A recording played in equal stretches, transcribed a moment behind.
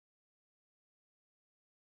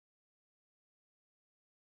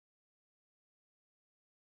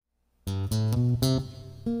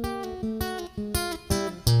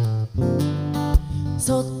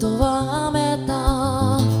外は雨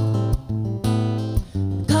だ、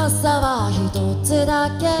傘は一つ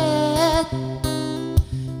だけ。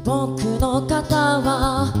僕の肩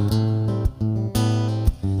は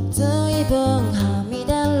ずいぶんはみ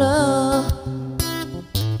出る。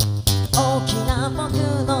大きな僕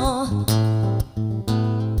の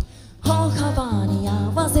歩幅に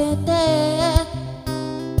合わせて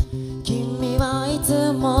君はい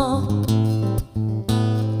つも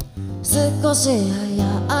少し早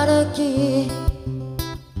歩き、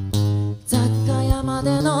雑貨屋ま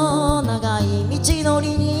での長い道の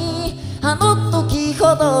りにあの時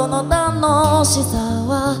ほどの楽しさ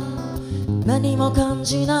は何も感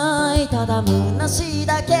じない。ただ虚しい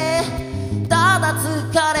だけ、ただ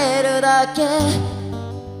疲れるだけ。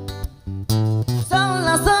さ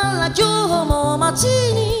らさら今日も街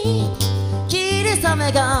に霧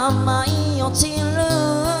雨が舞い落ちる。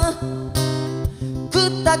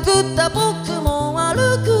くたくた僕も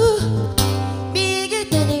歩く、右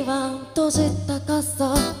手には閉じた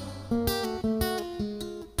傘。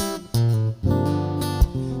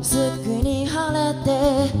すぐに晴れて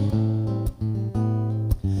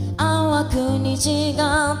淡く虹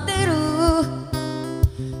が出る。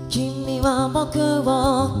君は僕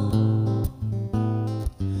を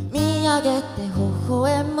見上げて微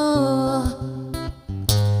笑む。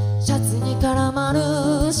シャツに絡ま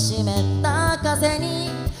る湿った風に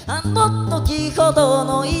あの時ほど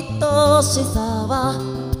の愛しさは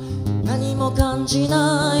何も感じ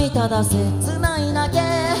ない。ただ切ないだけ、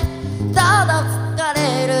ただ疲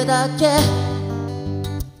れるだけ。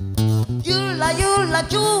ゆらゆら今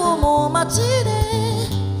日も街で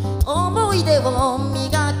思い出を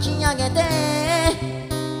磨き上げて、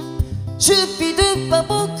シュピドゥパ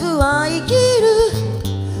僕は生きる。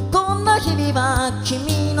こんな日々は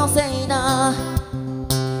君のせいだ。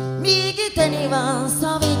右手には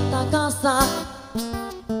錆びた傘。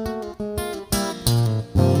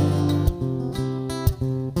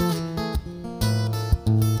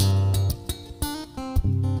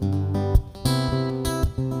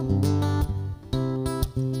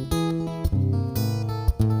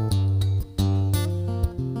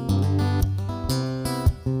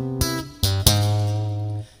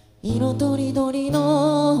色とりどり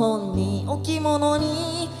の本に置物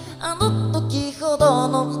にあの時ほど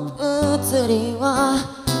の移りは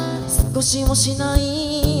少しもしな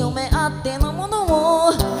い。お目当てのものを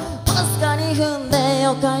わずかに踏んで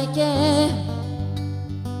お会計。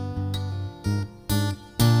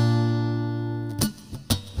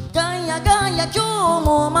ガヤガヤ今日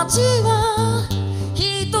も街は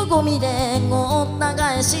人混みでごった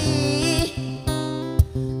返し、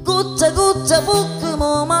ごっちゃごっちゃ僕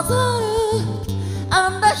も混ざる。あ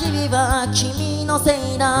んな日々は君のせ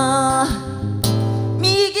いだ。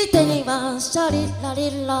右手にはシャリラ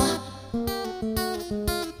リラ。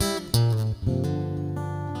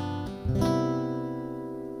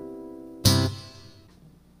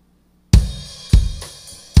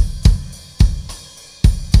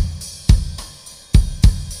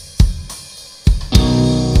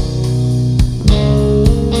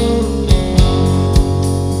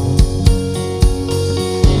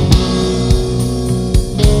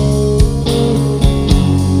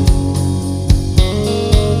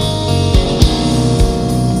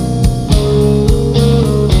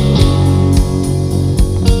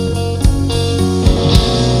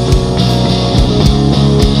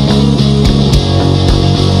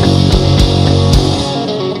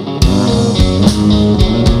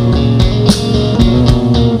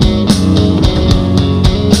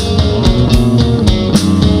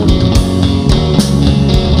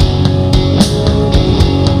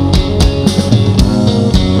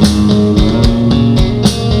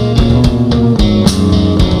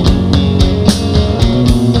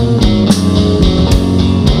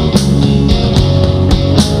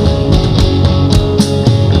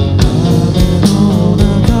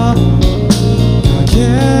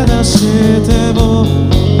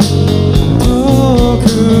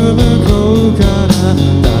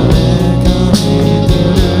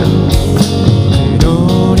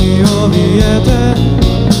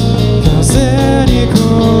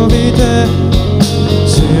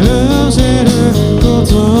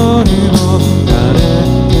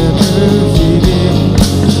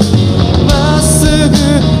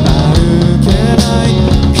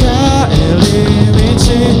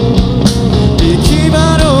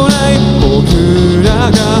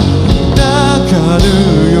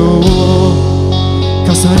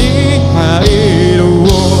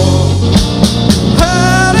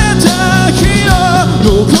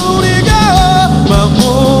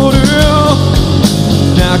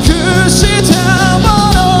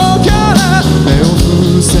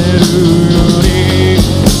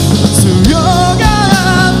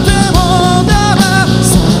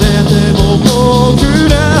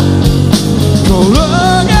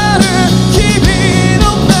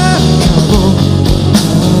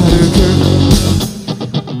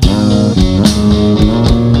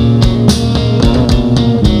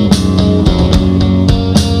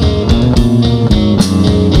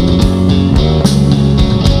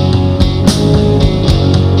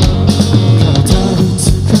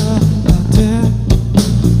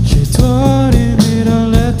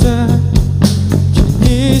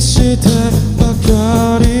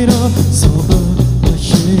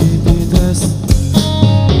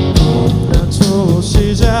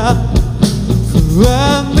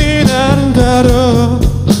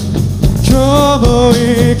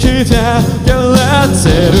きたがって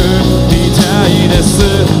るみたいです。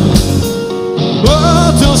落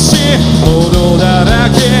とし物だら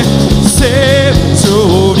け成長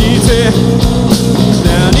にて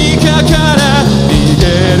何かから逃げ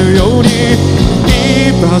るように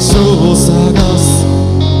居場所を探す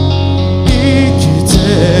生きて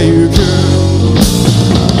ゆく。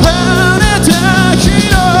晴れた日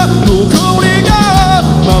の残りが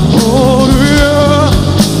守るよ。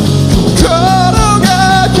心が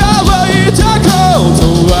乾いたこと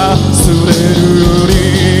忘れるように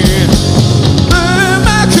うま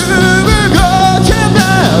く動けな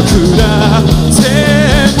くなって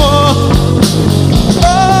も同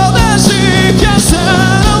じ傘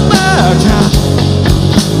の中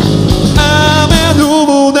雨の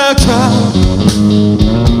中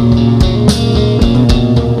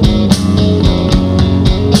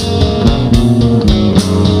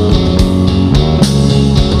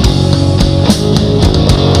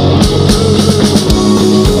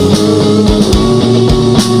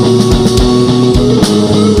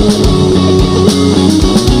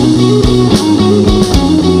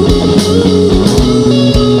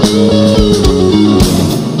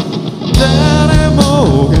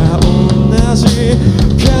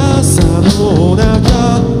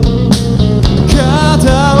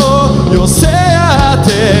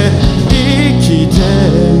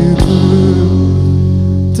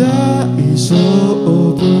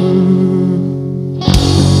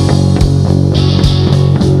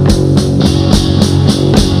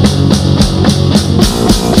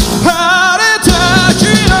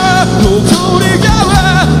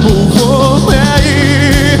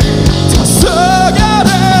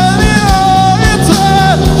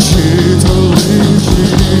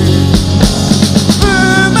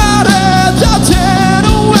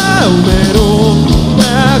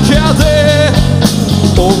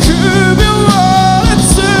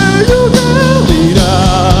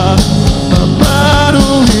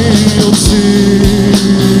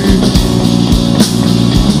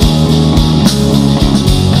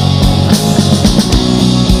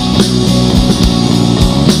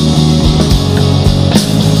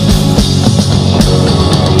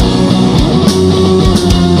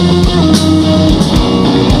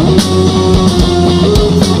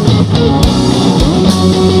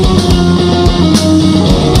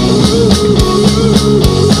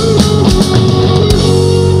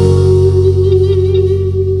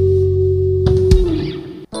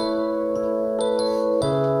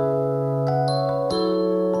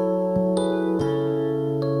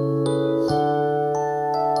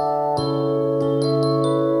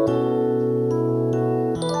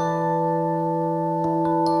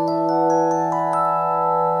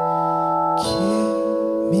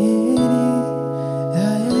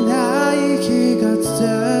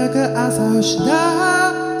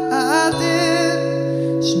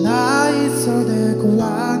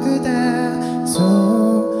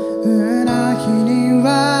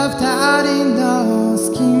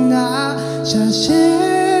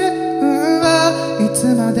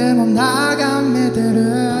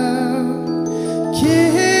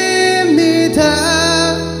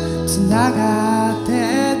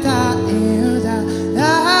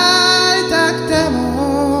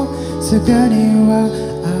すぐには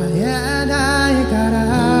会えないから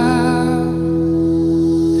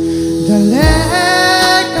誰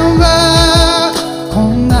かはこ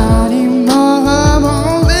んなにも思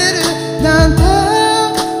えるなんて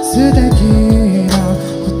素敵な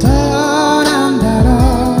ことなんだろ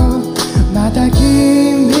う。また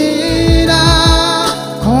君の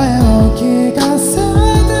声を聞かせ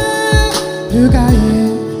て深い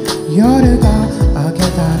夜が明け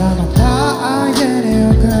たらまた会える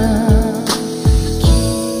よく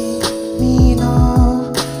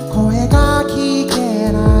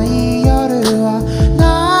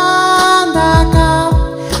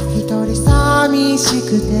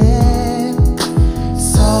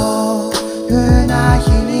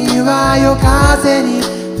夜風に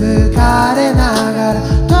吹かれながら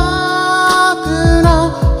遠くの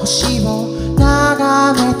星を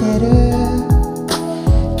眺めてる。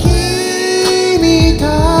君と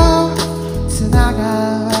つなが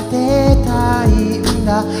ってたいんだ。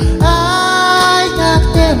会いたく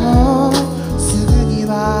てもすぐに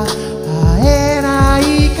は会えない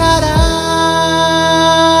から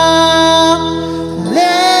誰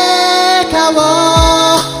かを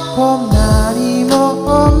こんなにも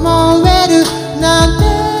思えるなんて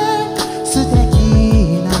素敵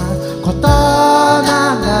なこと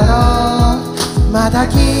なんだろう。まだ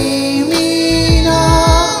君の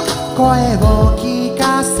声を聞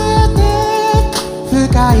かせて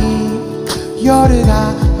深い夜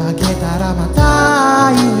が明たらまた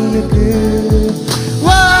会いに行く。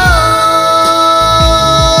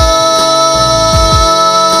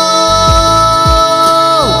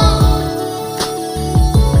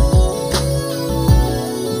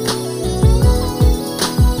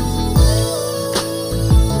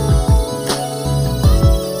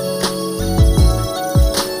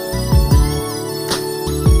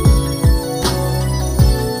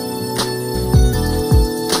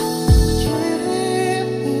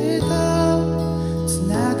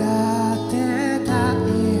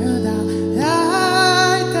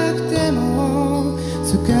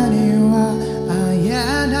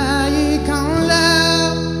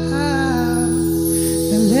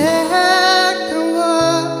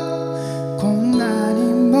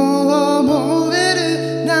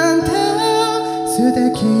素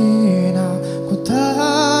敵なこと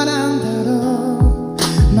なんだろ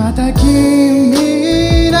う。また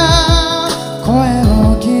君の声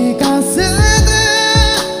を聞かせて、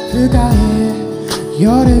深い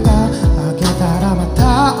夜が明けたらまた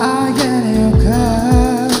あげようか。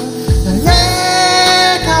誰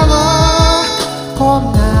かをこん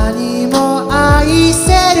なにも愛せ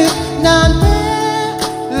るなんて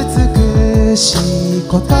美しい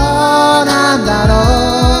ことなんだろ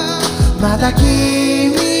う。また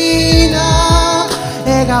君の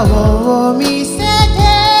笑顔を見せて、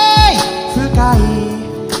深い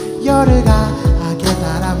夜が明け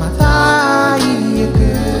たらまた会いに行く。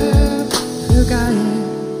深い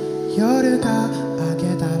夜が明け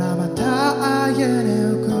たらまた会いに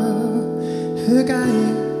行く。深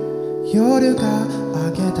い夜が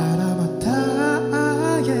明けたらまた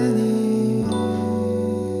会いに行く。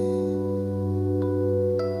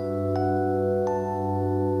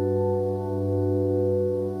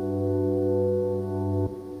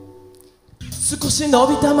少し伸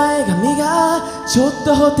びた前髪がちょっ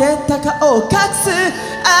とほてった顔を隠す。会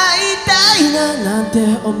いたいななんて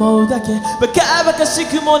思うだけバカバカし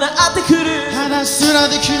くもなってくる。話すら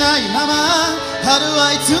できないまま春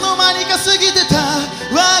はいつの間にか過ぎてた。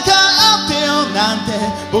分かってよなんて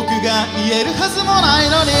僕が言えるはずもない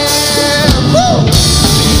のに。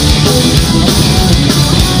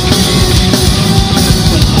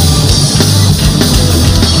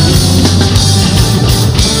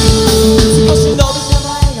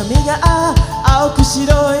青く白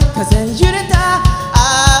い風に揺れた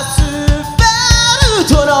アスファル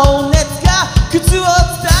トの熱が靴を伝っ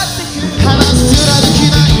てく。話すらでき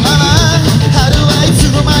ないまま春はいつ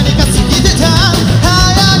の間にか過ぎてた。早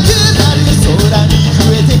くなる空に増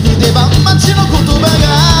えてく出番待ちの言葉が。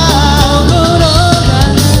心が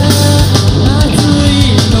熱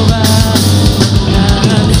いのは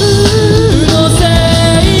夏のせ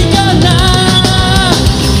いかな。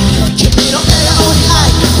君の笑顔に会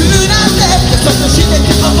いたくなってそしてく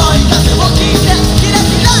思い風を聞いてキラ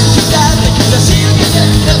キラ光って照らし受けて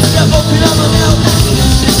夏が僕の胸を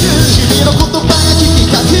君の言葉が聞き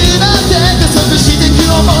たくなって加速してく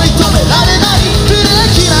思い止められない。ブレー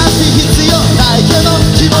キなんて必要ないけど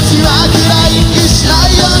気持ちはフライングしな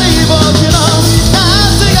いように僕の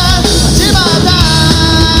夏が始まった。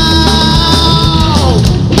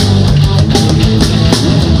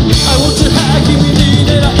 I want to have 君に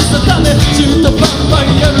狙ったため中途半端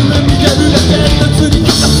にやるの見てるだけ夏に溶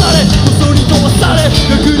かされ嘘に飛ばされ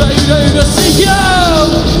ぐらいらゆらしいよ。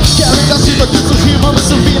蹴り出した靴ひも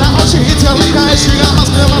結び直し照り返しが増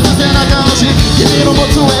すまさせな顔し君のも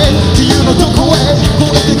とへ自由のどこへ越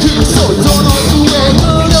えてくる想像の上。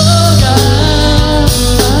心が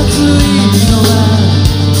熱いのは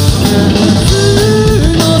夏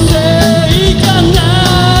のせいかな。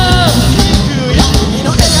君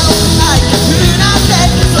の笑顔に会いたくなって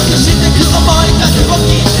加速してく思い風を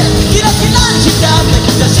聞いてキラキラ光って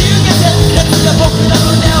照らし受けて夏が僕の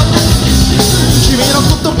胸を君の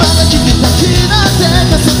言葉が聞きたくなって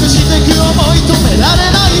加速してく思い止めら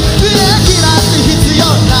れない。ブレーキなんて必要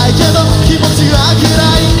ないけど気持ちはフラ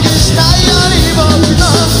イングしないように僕の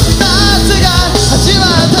夏が始ま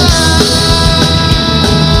った。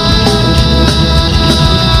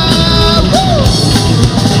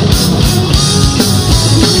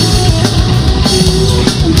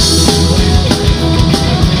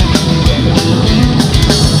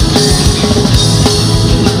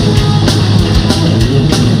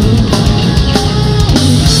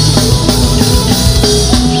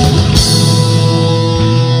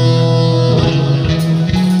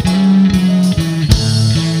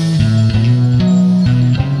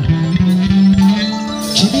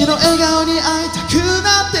君の笑顔に会いたく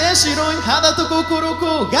なって白い肌と心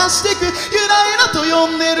焦がしてくゆらゆらと呼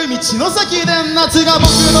んでる道の先で夏が僕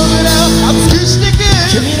の胸を熱くしてく。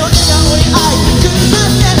君の笑顔に会いたくな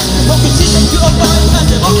って僕してく思い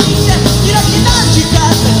風を聞いて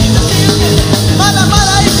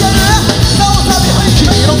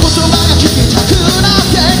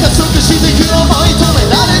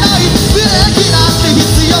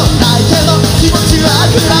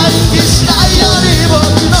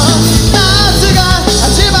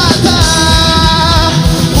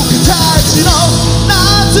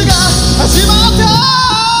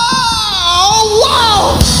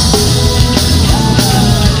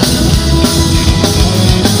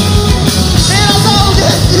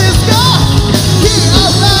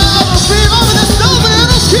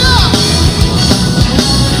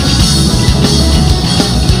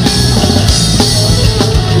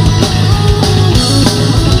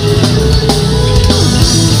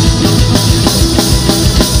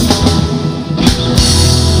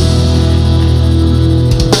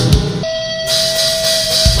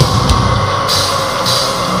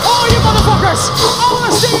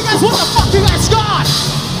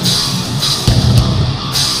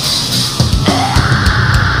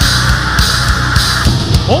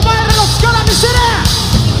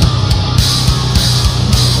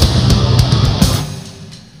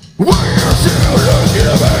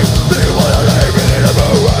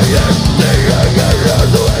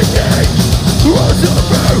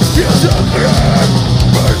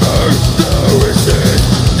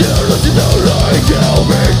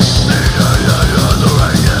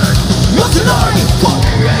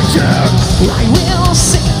I will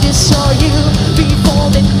sing this for you before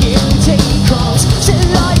the new day comes. Till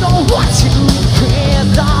I don't want to regret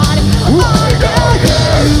that. I know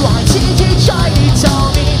you. Why did you try to tell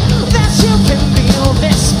me that you can feel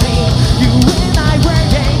this pain? You and I were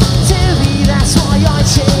young, tell me that's why I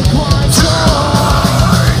take my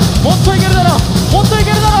time. もっといけるだろ、もっといけ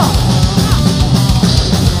るだろ。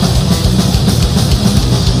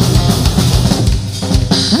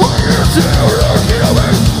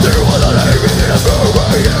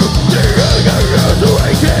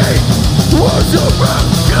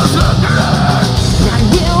I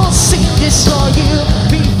will sing this for you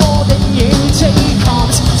before the new day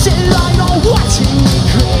comes. Till I don't want to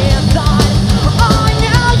regret that. I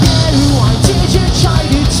know you. Why did you try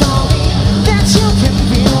to tell me that you can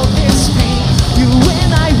feel this pain? You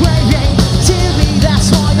and I were young, tell me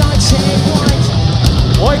that's why I take one.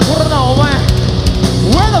 おいコロナお前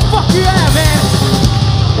Where the fuck you at man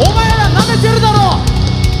お前ら舐めてるだろ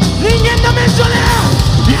人間舐めんじゃねえ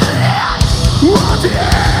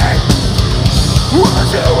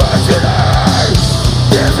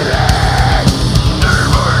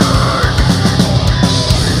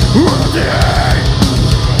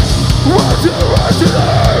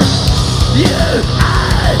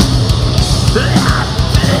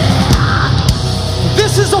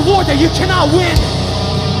This is a war that you cannot win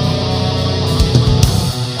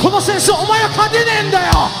この戦争お前は勝てねえんだ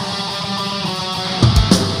よ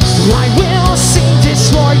I will sing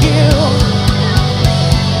this for you.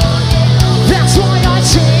 That's why I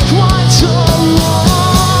take one to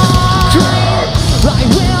I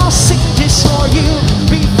will sing this for you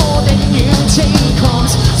before the new day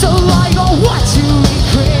comes. So I don't want to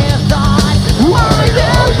regret that. I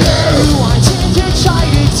know you. Why did you try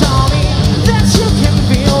to tell me that you can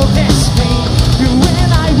feel this pain? You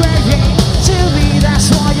and I were young, tell me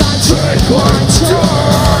that's why I take one to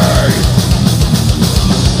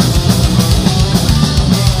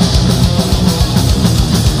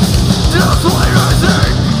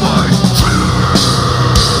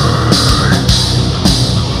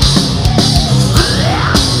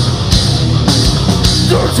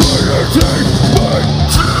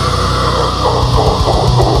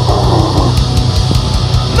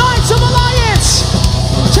Knights of Alliance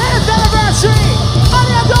 10th anniversary あ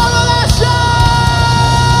りがとうございました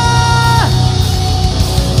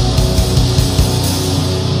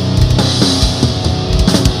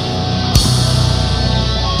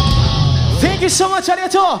Thank you so much ありが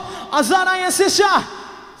とう As Alliance でした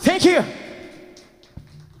Thank you